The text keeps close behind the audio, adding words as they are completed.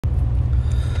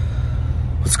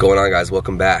What's going on, guys?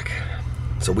 Welcome back.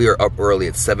 So we are up early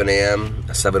at 7 a.m.,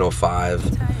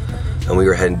 7:05, and we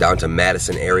were heading down to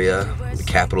Madison area, the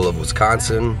capital of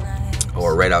Wisconsin,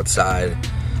 or right outside,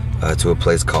 to a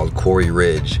place called Quarry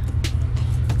Ridge.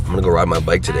 I'm gonna go ride my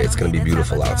bike today. It's gonna be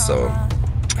beautiful out, so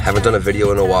haven't done a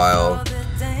video in a while.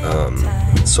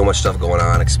 So much stuff going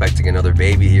on, expecting another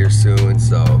baby here soon,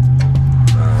 so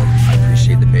I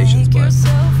appreciate the patience, but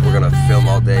we're gonna film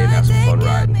all day and have some fun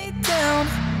riding.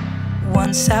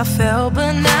 Once I fell,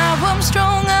 but now I'm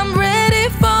strong, I'm ready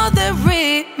for the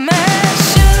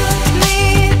rematch. Shoot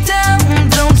me down,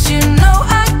 don't you know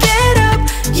I get up?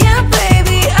 Yeah,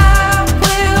 baby, I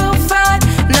will fight.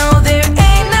 No, there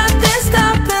ain't nothing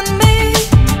stopping me.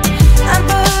 I'm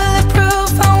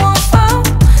bulletproof, I won't fall.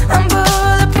 I'm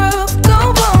bulletproof, go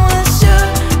on and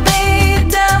shoot me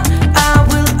down. I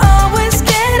will always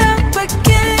get up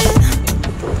again.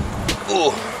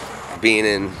 Ooh, being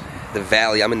in the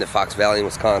valley, I'm in the Fox Valley in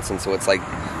Wisconsin, so it's like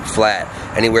flat.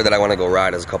 Anywhere that I want to go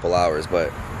ride is a couple hours,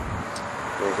 but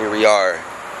here we are.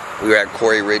 We were at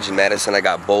Quarry Ridge in Madison. I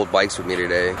got both bikes with me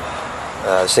today.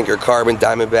 Sinker Carbon,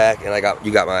 Diamondback, and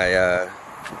you got my,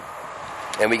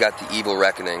 and we got the Evil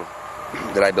Reckoning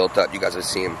that I built up. You guys have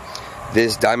seen.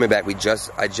 This Diamondback,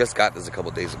 I just got this a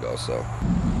couple days ago, so.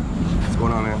 What's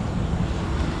going on, man?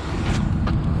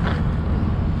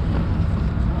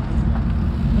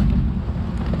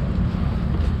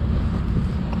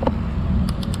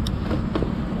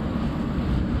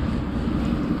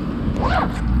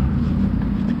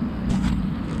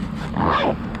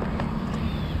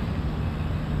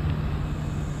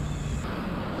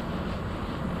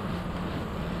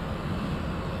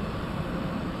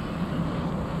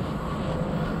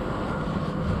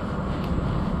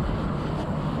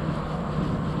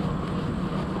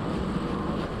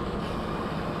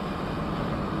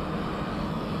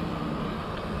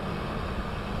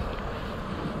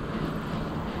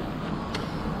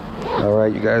 All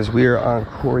right, you guys, we are on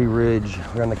Quarry Ridge.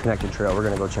 We're on the connected trail. We're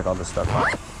gonna go check all this stuff out.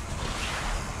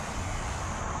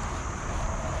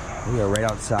 We are right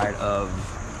outside of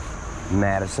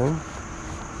Madison.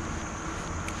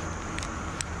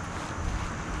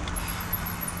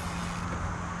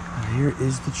 And here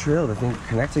is the trail, the thing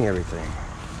connecting everything.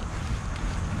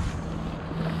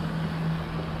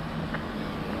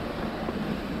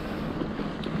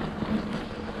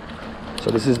 So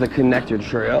this is the connected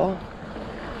trail.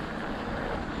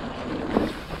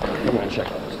 I'm gonna check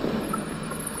out this thing.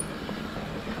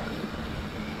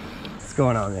 What's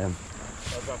going on, man?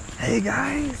 Hey,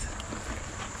 guys.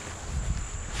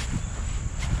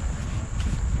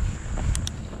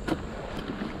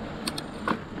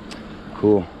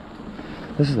 Cool.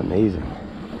 This is amazing.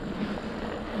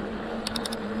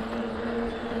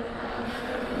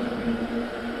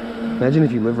 Imagine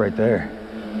if you live right there.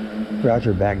 You're out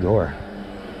your back door.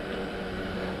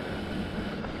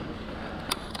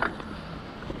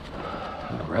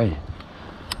 Right.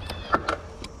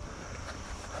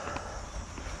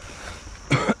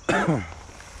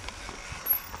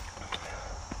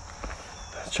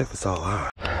 Let's check this all out.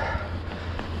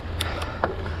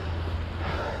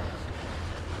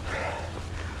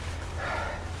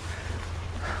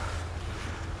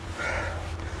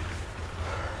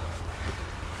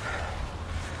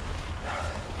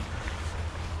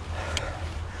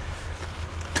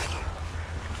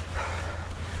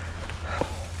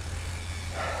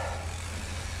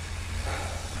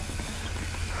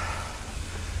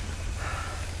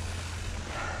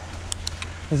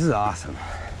 This is awesome.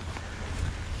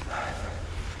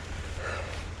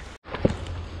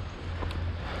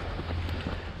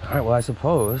 All right, well, I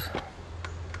suppose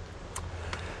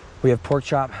we have Pork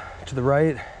Chop to the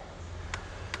right,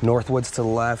 Northwoods to the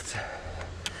left.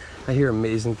 I hear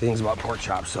amazing things about Pork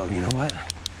Chop, so you know what?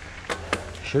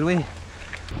 Should we?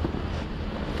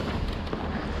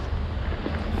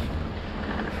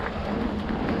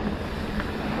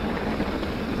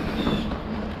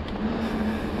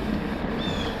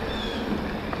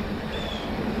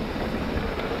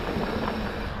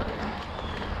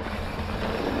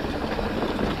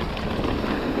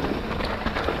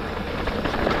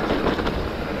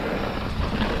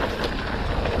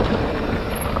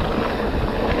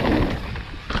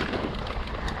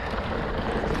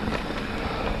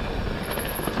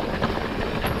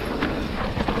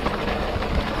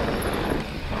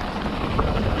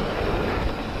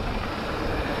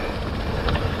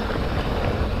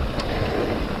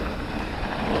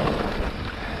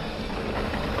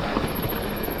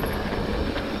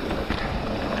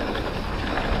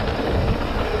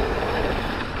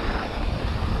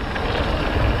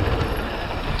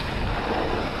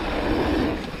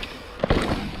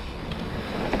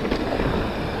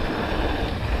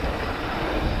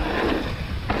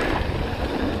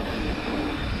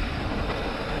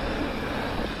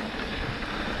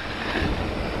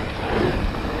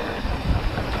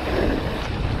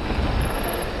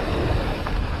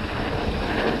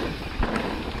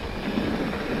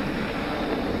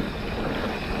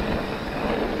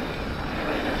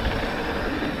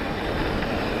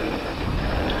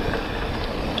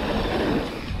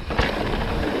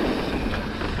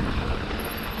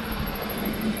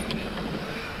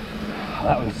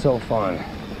 That was so fun.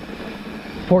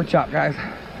 Pork chop, guys.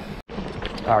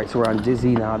 All right, so we're on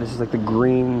Dizzy now. This is like the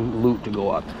green loop to go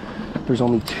up. There's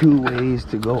only 2 ways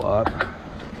to go up.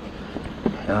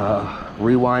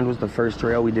 Rewind was the first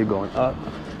trail we did going up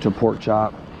to Pork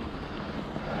Chop.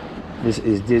 This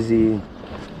is Dizzy.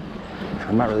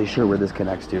 I'm not really sure where this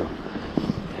connects to.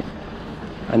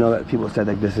 I know that people said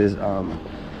like this is,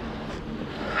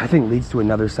 I think leads to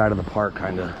another side of the park,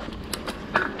 kind of,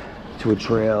 to a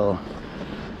trail.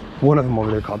 One of them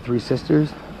over there called Three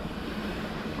Sisters.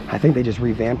 I think they just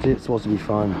revamped it. It's supposed to be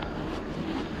fun.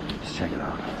 Let's check it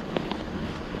out.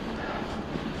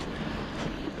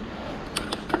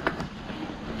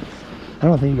 I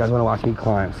don't think you guys want to watch me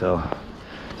climb, so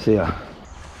see ya.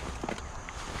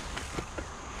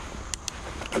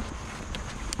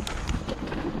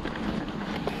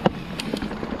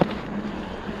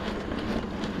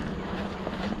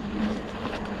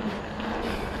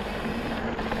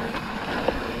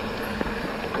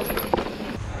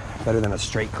 Better than a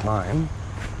straight climb.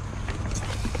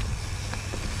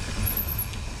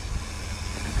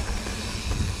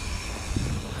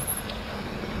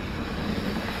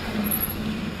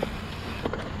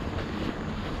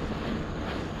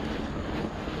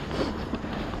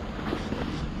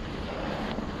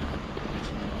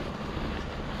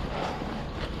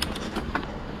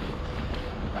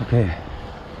 Okay.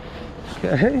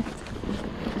 Okay.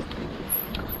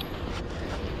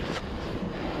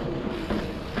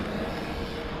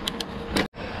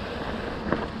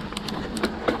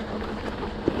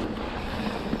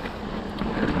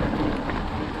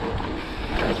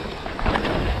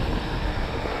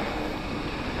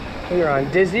 We are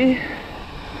on Dizzy.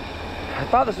 I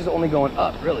thought this was only going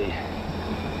up, really.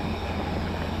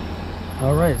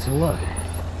 All right, so look.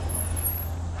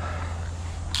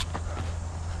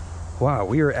 Wow,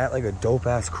 we are at like a dope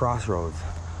ass crossroads.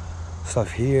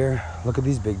 Stuff here. Look at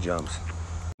these big jumps.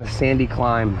 A sandy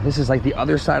climb. This is like the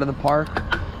other side of the park.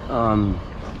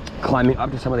 Climbing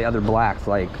up to some of the other blacks,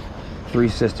 like Three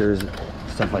Sisters,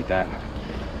 stuff like that.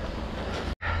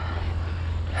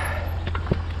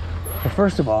 But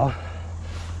first of all,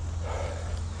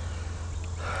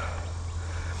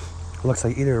 it looks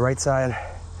like either right side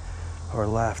or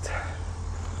left.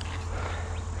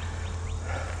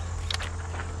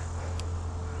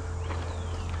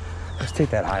 Let's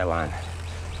take that high line.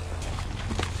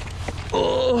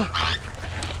 Oh.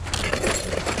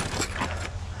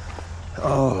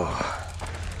 Oh.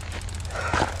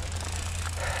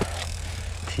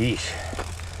 Sheesh.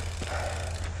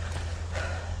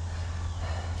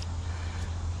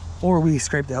 Or we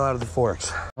scrape the hell out of the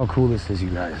forks. How cool this is, you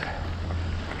guys.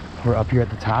 We're up here at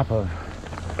the top of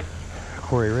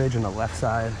Quarry Ridge on the left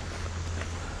side.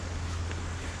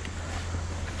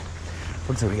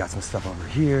 Looks like we got some stuff over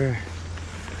here.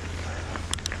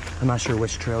 I'm not sure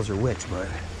which trails are which, but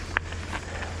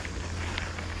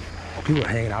people are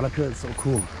hanging out up here. It's so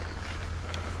cool.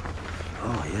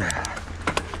 Oh yeah.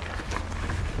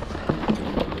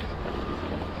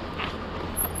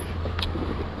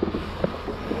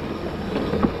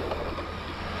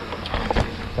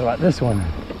 What about this one?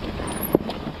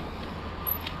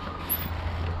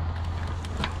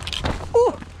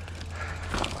 Ooh.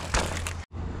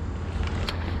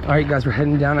 All right, guys, we're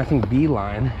heading down, I think, B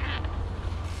line.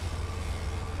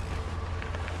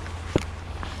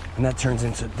 And that turns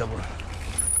into double.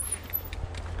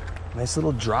 Nice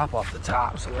little drop off the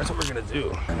top, so that's what we're gonna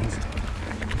do.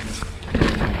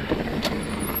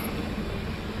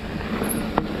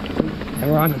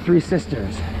 And we're on to Three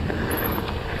Sisters.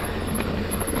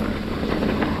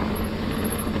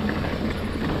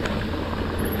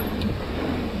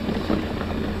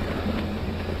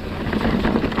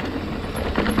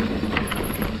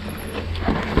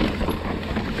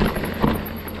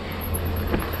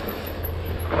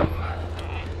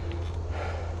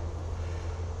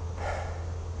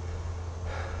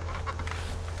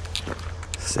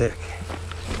 Sick.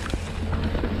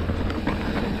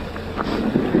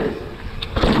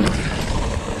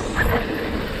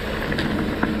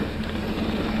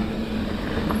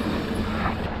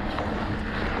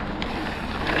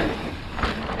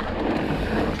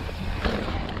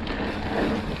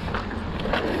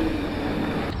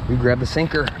 We grab the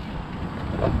sinker.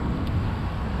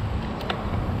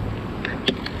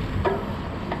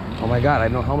 Oh my God, I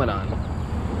have no helmet on.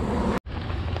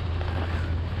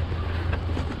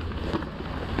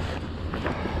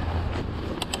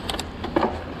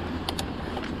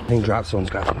 I think drop zone's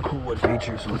got some cool wood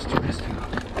features, so let's do this too.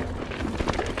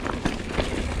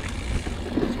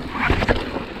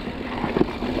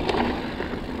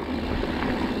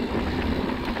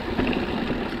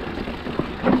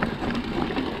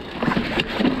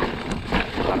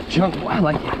 junk. Well, I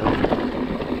like it though.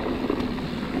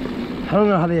 I don't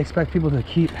know how they expect people to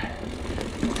keep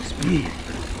speed.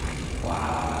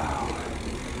 Wow.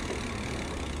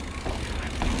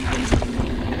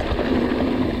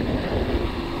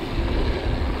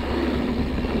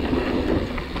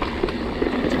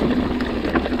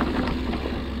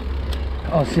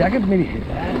 Oh, see, I could maybe hit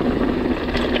that.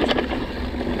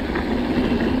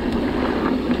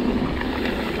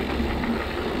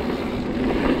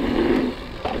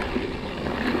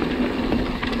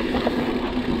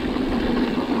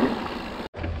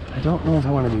 I don't know if I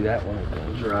want to do that one.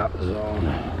 Drop zone.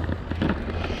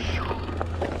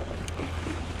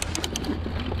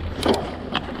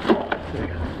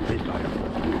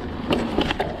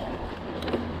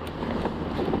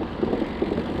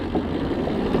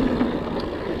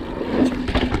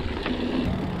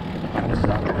 Bottoms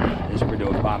up. This is what we're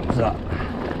doing. Bottoms up.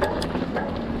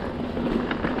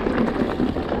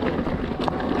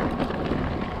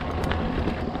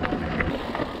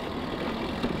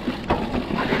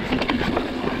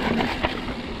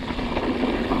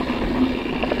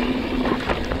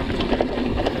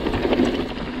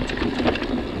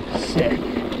 Sick.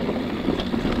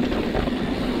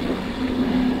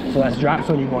 So that's drop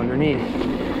zone you go underneath.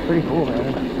 Pretty cool,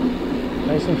 man.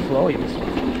 Nice and flowy this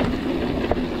one.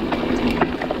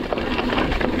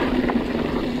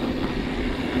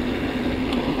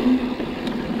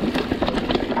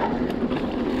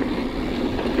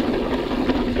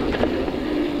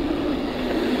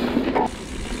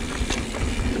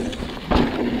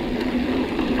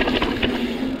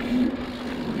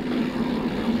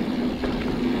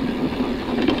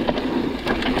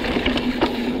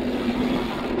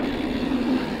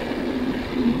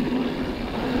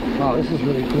 Wow, this is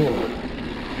really cool.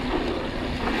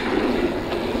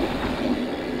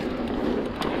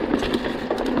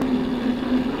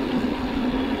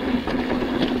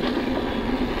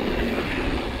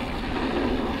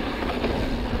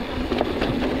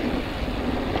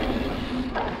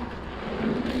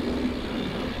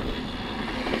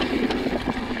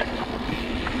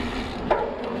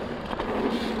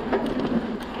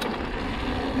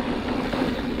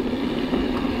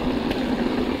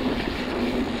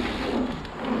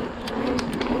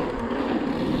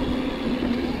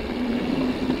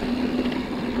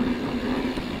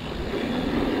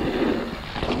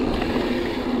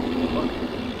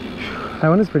 That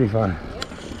one is pretty fun.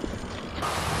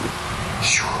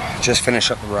 Just finished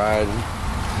up the ride.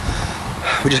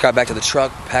 We just got back to the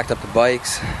truck, packed up the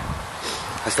bikes.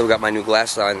 I still got my new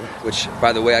glasses on, which,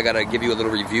 by the way, I gotta give you a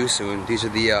little review soon. These are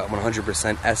the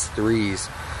 100%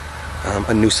 S3s.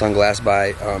 A new sunglass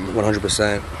by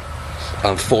 100%.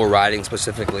 Full riding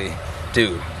specifically.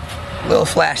 Dude, a little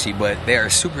flashy, but they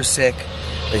are super sick.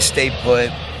 They stay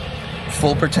put.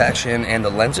 Full protection, and the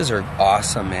lenses are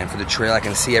awesome, man. For the trail, I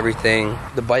can see everything.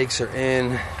 The bikes are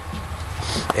in,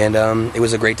 and it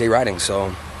was a great day riding.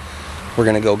 So we're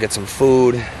gonna go get some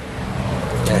food and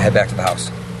head back to the house.